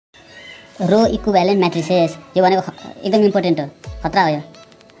रो equivalent म्याट्रिसेस यो भनेको एकदम इम्पोर्टेन्ट हो, खतरा हो यो।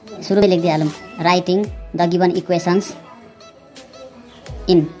 सुरुमै लेखिदिइहालौँ, writing the given equations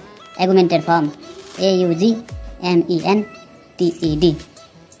in एगुमेन्टेड form, AUGMENTED,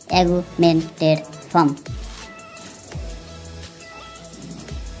 एगुमेन्टेड form.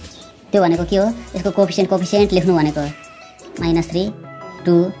 त्यो भनेको के हो? यसको कोफिसिएन्ट लेख्नु भनेको -3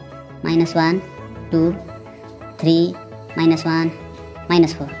 2 -1 2 3 -1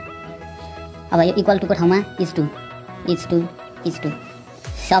 -4। अब यो इक्वल टुको ठाउँमा इज टू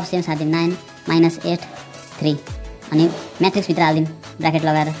सब सेम सार्दिम 9 -8 3 अनि म्याट्रिक्सभित्र हाल्दिउँ ब्राकेट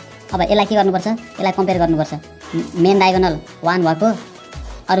लगाएर। अब यसलाई के गर्नुपर्छ? यसलाई कम्पेयर गर्नुपर्छ। मेन डायगोनल 1 भएको,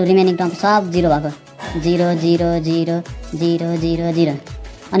 अरू रिमेनिङ टर्म सब 0 भएको, 0 0 0 0 0 0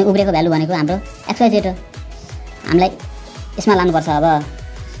 अनि उब्रेको भ्यालु भनेको हाम्रो XYZ हो। हामीलाई यसमा लानुपर्छ अब।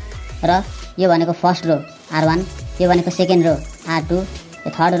 र यो भनेको फर्स्ट रो R1, यो भनेको सेकेन्ड रो R2, यो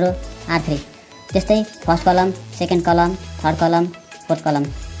थर्ड रो R3। त्यस्तै फर्स्ट कलम, सेकेन्ड कलम, थर्ड कलम, फोर्थ कलम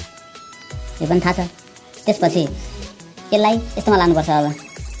यो पनि थाहा छ। त्यसपछि यसलाई यस्तोमा लानुपर्छ। अब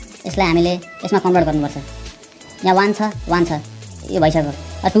यसलाई हामीले यसमा कन्भर्ट गर्नुपर्छ। यहाँ 1 छ यो भइसक्यो।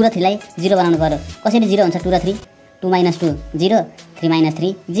 2 र 3 लाई 0 बनाउनु पर्यो। कसरी 0 हुन्छ? 2 र 3 2 - 2 0 3 -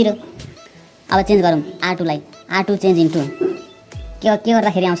 3 0। अब चेन्ज गरौँ R2 लाई। R2 चेन्ज इन्टु के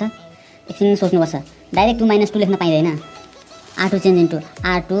गर्दाखेरि आउँछ? एकछिन सोच्नुपर्छ। डाइरेक्ट 2 - 2 लेख्न पाइँदैन। R2 change into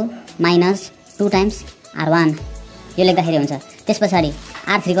R2 - 2 times R1 यो लेख्दाखेरि हुन्छ। त्यस पछाडि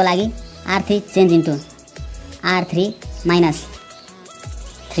R3 को लागि R3 change into R3 -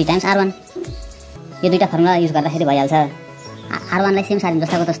 3 times R1 यो दुईटा फर्मुला युज गर्दाखेरि भइहाल्छ। R1 लाई सेम सार्दिम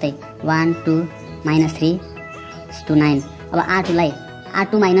जस्ताको तस्तै 1 2 - 3 to 9। अब R2 लाई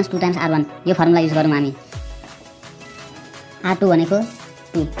R2 - 2 टाइम्स R1 यो फर्मुला युज गरौँ हामी। R2 भनेको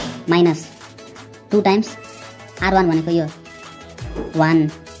 2 माइनस 2 टाइम्स R1 भनेको यो 1,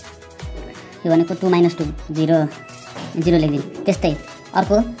 यो भनेको 2 - 2 0 0 लेखिदिउँ। त्यस्तै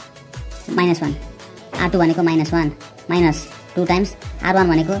अर्को -1 R2 भनेको -1 माइनस 2 टाइम्स R1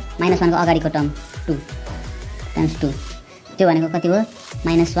 भनेको -1 को अगाडिको टर्म 2 टाइम्स 2 त्यो भनेको कति हो?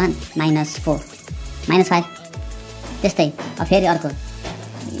 -1 -4 -5। त्यस्तै अब फेरि अर्को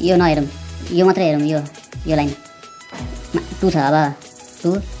यो नहेरौँ, यो मात्रै हेरौँ। यो लाइन 2 छ। अब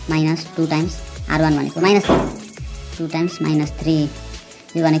 2 - 2 टाइम्स R1 भनेको -3 2 टाइम्स -3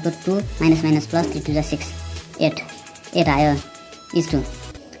 यो भनेको 2 - प्लस 3 2 6 8 आयो इज टू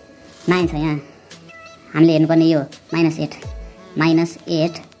 9 छ। यहाँ हामीले हेर्नुपर्ने यो -8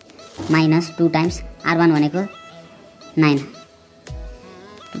 -2 टाइम्स R1 भनेको 9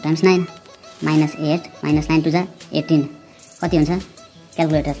 2 टाइम्स 9 -8 -9 2 18 कति हुन्छ?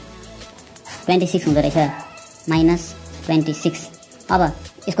 क्यालकुलेटर 26 हुँदो रहेछ। -26। अब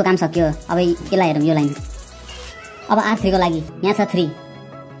यसको काम सक्यो। अब यसलाई हेरौँ यो लाइन। अब R3 को लागि यहाँ छ 3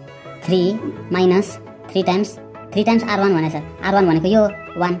 -3 टाइम्स R1 भनेछ। R1 भनेको यो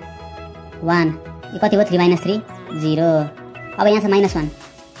 1 यो कति हो? 3 - 3 0। अब यहाँ छ -1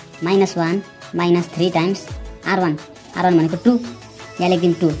 -3 टाइम्स R1 भनेको 2 यहाँ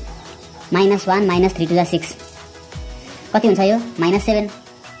लेखिदिउँ 2 -1 -3 2 6 कति हुन्छ यो? -7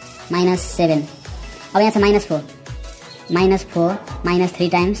 अब यहाँ छ -4 -3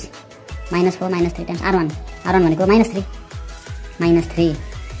 टाइम्स R1 भनेको -3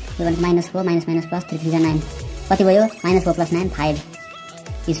 यो भनेको -4 - प्लस 3 3 9 कति भयो? -4 + 9 5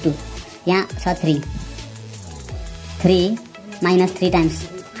 इज टू यहाँ छ 3 -3 टाइम्स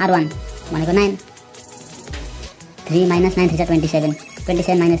R1 भनेको 9 3 - 9 3 27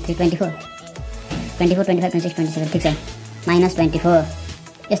 27 - 3 24 24 25 26 27 ठिक छ -24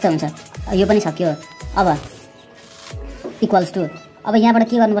 यस्तो हुन्छ। यो पनि सक्यो। अब इक्वल्स टू अब यहाँबाट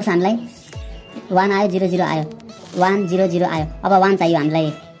के गर्नुपर्छ? हामीलाई 1 आयो 0 0 आयो 1 0 0 आयो। अब 1 चाहियो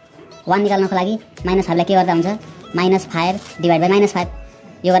हामीलाई। 1 निकाल्नको लागि -5लाई के गर्दा हुन्छ? -5 डिभाइड बाई -5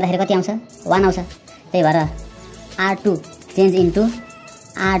 यो गर्दाखेरि कति आउँछ? 1 आउँछ। त्यही भएर R2 change into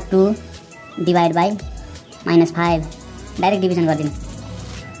R2 divide by -5 direct division गरिदिउँ।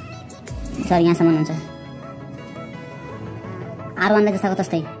 सरी यहाँसम्म हुन्छ। R1 लाई जस्ताको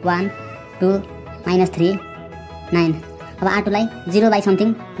तस्तै 1 2 -3 9। अब R2 लाई 0 by something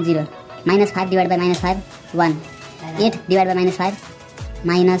 0 -5 divide by -5 1 8 divide by -5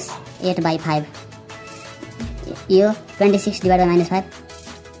 -8 by 5 यो 26 divide by -5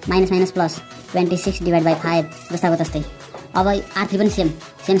 minus plus 26 divide by 5 जस्ताको तस्तै। अब R3 पनि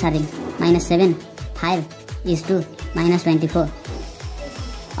सेम सार्दिउँ -7 5 इज टू -24।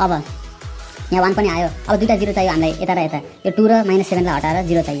 अब यहाँ 1 पनि आयो। अब दुईटा 0 चाहियो हामीलाई यता र यता। यो 2 र -7 लाई हटाएर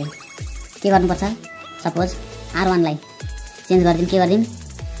 0 चाहियो। के गर्नुपर्छ? सपोज R1 लाई चेन्ज गरिदिउँ। के गरिदिउँ?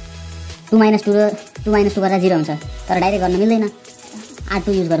 2 - 2 र 2 - 2 गर्दा 0 हुन्छ। तर डाइरेक्ट गर्न मिल्दैन।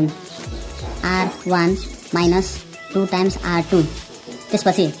 R2 युज गरौँ। R1 minus 2 times R2।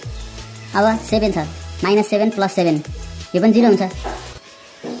 त्यसपछि अब 7 छ, -7 + 7 यो पनि 0 हुन्छ।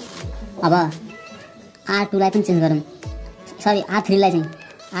 अब R2 लाई पनि चेन्ज गरौँ, सरी R3 लाई चाहिँ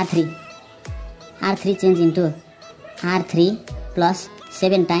R3 change into R3 +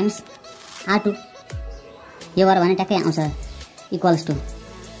 7 times R2 यो गऱ्यो भने ट्याक्कै आउँछ इक्वल्स टु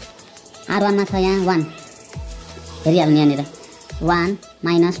R1 मा छ यहाँ 1 हेरिहाल्नु यहाँनिर 1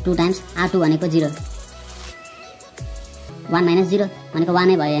 माइनस 2 टाइम्स R2 भनेको 0, 1 माइनस 0 भनेको 1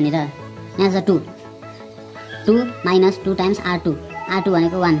 नै भयो यहाँनिर। यहाँ छ 2 माइनस 2 टाइम्स R2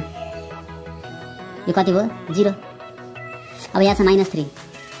 भनेको 1, यो कति भयो 0। अब यहाँ छ -3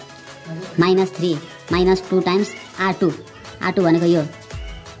 माइनस 2 टाइम्स R2 भनेको यो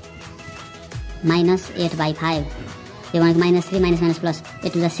 -8/5 यो भनेको -3 माइनस प्लस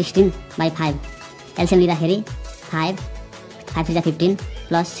 8 * 16/5 एलसिएम लिँदाखेरि 5 3 = 15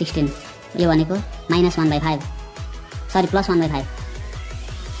 प्लस 16 यो भनेको -1/5 सरी प्लस 1/5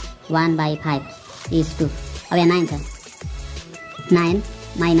 1/5 इज 2। अब यहाँ 9 छ, 9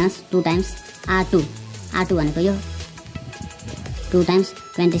 माइनस 2 टाइम्स R2 भनेको यो 2 टाइम्स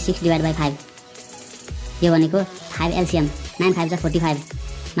 26/5 यो भनेको 5 एलसिएम 9 5 = 45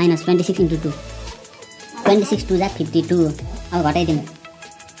 माइनस 26 इन्टु 2 26 2 = 52। अब घटाइदिउँ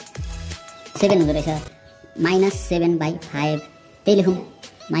 7 हुँदो रहेछ -7/5 त्यही लेखौँ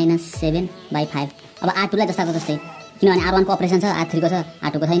 -7/5। अब R2 लाई जस्ताको जस्तै किनभने R1 को अपरेसन छ R3 को छ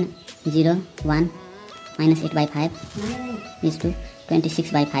R2 को छैन 0 1 -8/5 इज टु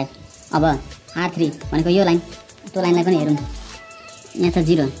 26/5। अब R3 भनेको यो लाइन, त्यो लाइनलाई पनि हेरौँ, यहाँ छ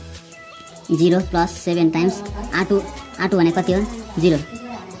 0 प्लस 7 टाइम्स R2 भनेको कति हो 0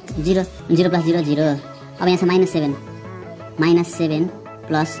 प्लस 0 0। अब यहाँ छ -7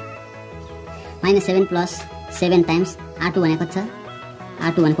 प्लस 7 टाइम्स R2 भनेको छ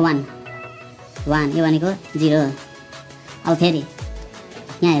R2 भनेको 1 यो भनेको 0। अब फेरि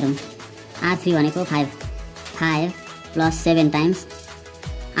यहाँ हेरौँ R3 भनेको 5 प्लस 7 टाइम्स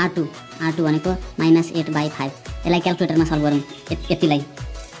R2 भनेको -8/5 यसलाई क्यालकुलेटरमा सल्भ गरौँ यतिलाई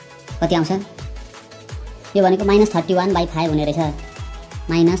कति आउँछ यो भनेको -31/5 हुने रहेछ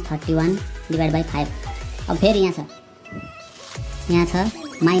 -31/5। अब फेरि यहाँ छ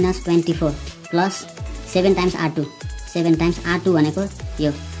 -24 प्लस 7 टाइम्स R2 भनेको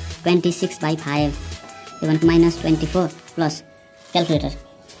यो 26/5 यो भनेको -24 प्लस क्यालकुलेटर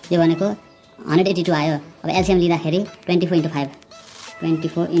यो भनेको 182 आयो। अब एलसिएम लिँदाखेरि 24 × 5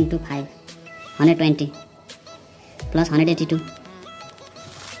 120 प्लस 182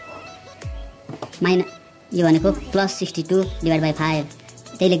 यो भनेको प्लस 62/5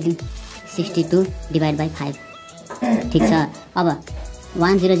 त्यही लेखिदिउँ 62/5 ठिक छ। अब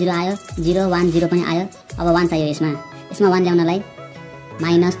 1 0 0 आयो 0 1 0 पनि आयो। अब 1 चाहियो यसमा 1 ल्याउनलाई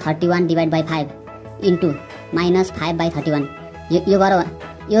 -31/5 इन्टु -5/31 यो गरौँ,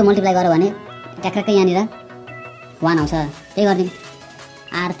 यो मल्टिप्लाई गरौँ भने ट्याक्कै यहाँनिर 1 आउँछ। त्यही गरिदिउँ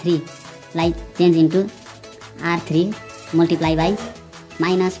R3 लाई change into R3 multiply by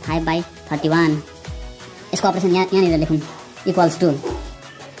 -5/31 यसको अपरेसन यहाँनिर लेखौँ इक्वल्स टु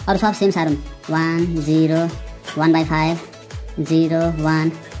अरू सब सेम सारौँ 1 0 1/5 0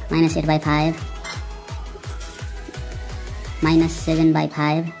 1 -8/5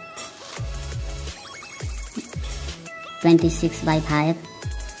 -7/5 26/5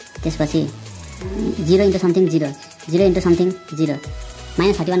 त्यसपछि 0 into something 0 0 into something 0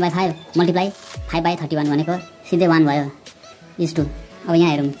 -31/5 multiply 5/31 भनेको सिधै 1 भयो इज टु। अब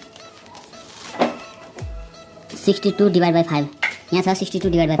यहाँ हेरौँ 62/5 यहाँ छ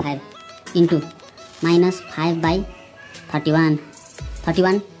 62/5 इन्टु -5/31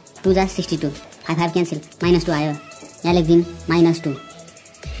 31 2 = 62 5 5 क्यान्सल -2 आयो यहाँ लेखिदिउँ -2।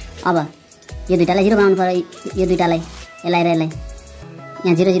 अब यो दुईटालाई 0 बनाउनु पर्यो, यो दुईटालाई यसलाई र यसलाई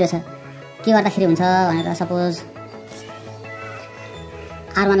यहाँ 0 0 छ के गर्दाखेरि हुन्छ भनेर सपोज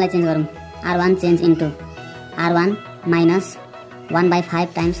R1 लाई चेन्ज गरौँ R1 change into R1 minus 1/5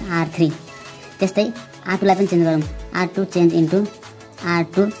 times R3 त्यस्तै R2 लाई पनि चेन्ज गरौँ R2 change into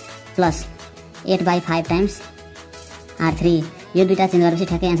R2 plus 8/5 times R3 यो दुईटा चेन्ज गरेपछि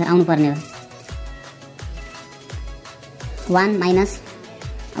ठ्याक्कै एन्सर आउनु पर्ने हो 1 माइनस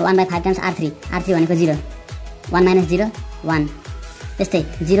 1/5 टाइम्स R3 भनेको 0 1 माइनस 0 1 त्यस्तै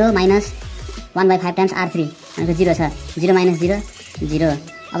 0 माइनस 1/5 टाइम्स R3 भनेको 0 छ 0 माइनस 0 0।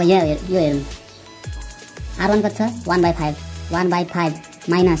 अब यो हेरौँ R1 कति छ 1/5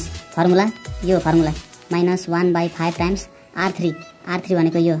 माइनस फर्मुला यो फर्मुला माइनस 1/5 टाइम्स R3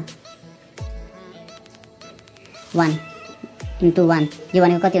 भनेको यो 1 इन्टु 1 यो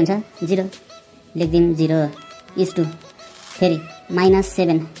भनेको कति हुन्छ 0 लेखिदिउँ 0 इज टु फेरि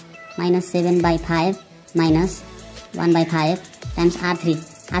 -7 -7/5 माइनस 1/5 टाइम्स R3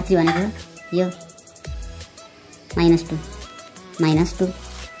 भनेको यो -2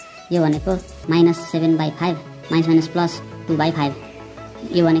 यो भनेको -7/5 माइनस प्लस 2/5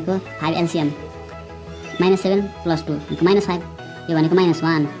 यो भनेको 5 एलसीएम -7 + 2 -5 यो भनेको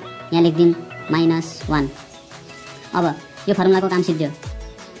 -1 यहाँ लेख्दिम -1। अब यो फर्मुलाको काम सिद्धियो।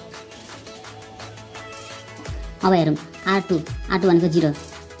 अब हेरौँ R2 भनेको 0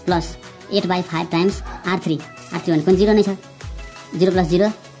 प्लस 8/5 टाइम्स R3 भनेको 0 नै छ 0 +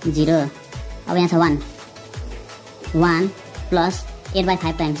 0 0। अब यहाँ छ 1 प्लस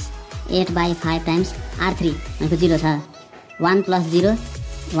 8/5 टाइम्स R3 भनेको 0 छ 1 + 0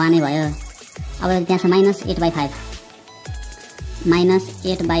 1 नै भयो। अब त्यहाँ छ -8/5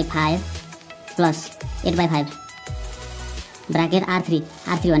 प्लस 8/5 ब्राकेट R3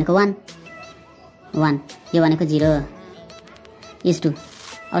 भनेको 1 यो भनेको 0 इज टु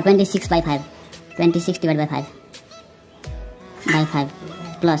अब 26/5 26/5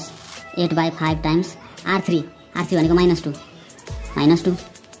 प्लस 8/5 टाइम्स R3 भनेको -2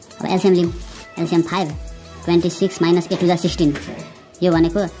 अब एलसीएम लिम एलसीएम 5 26 - 8 = 16 यो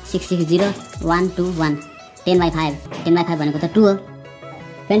भनेको 660 1 2 1 10/5 भनेको त 2 हो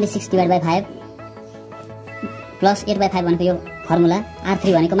 26/5 प्लस 8/5 भनेको यो फर्मुला R3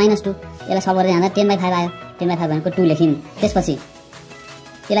 भनेको -2 यसलाई सल्भ गर्दै जाँदा 10/5 आयो 10/5 भनेको 2 लेखिन्। त्यसपछि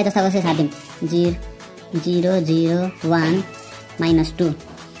यसलाई जस्ता जस्तै साट्दिम 0 0 1 -2।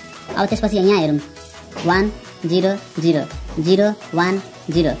 अब त्यसपछि यहाँ हेरौँ 1 0 0 0 1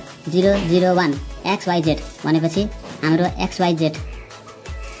 0 0 0 1 XYZ भनेपछि हाम्रो XYZ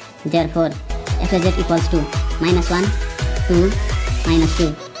therefore XYZ equals to -1 2 -2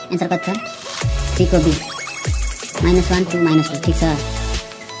 answer कति छ 3 को B -1 2 -2 ठीक छ।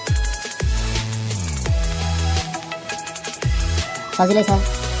 सजिलै छ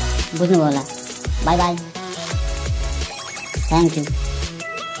बुझ्नुभयो होला। By by thank you.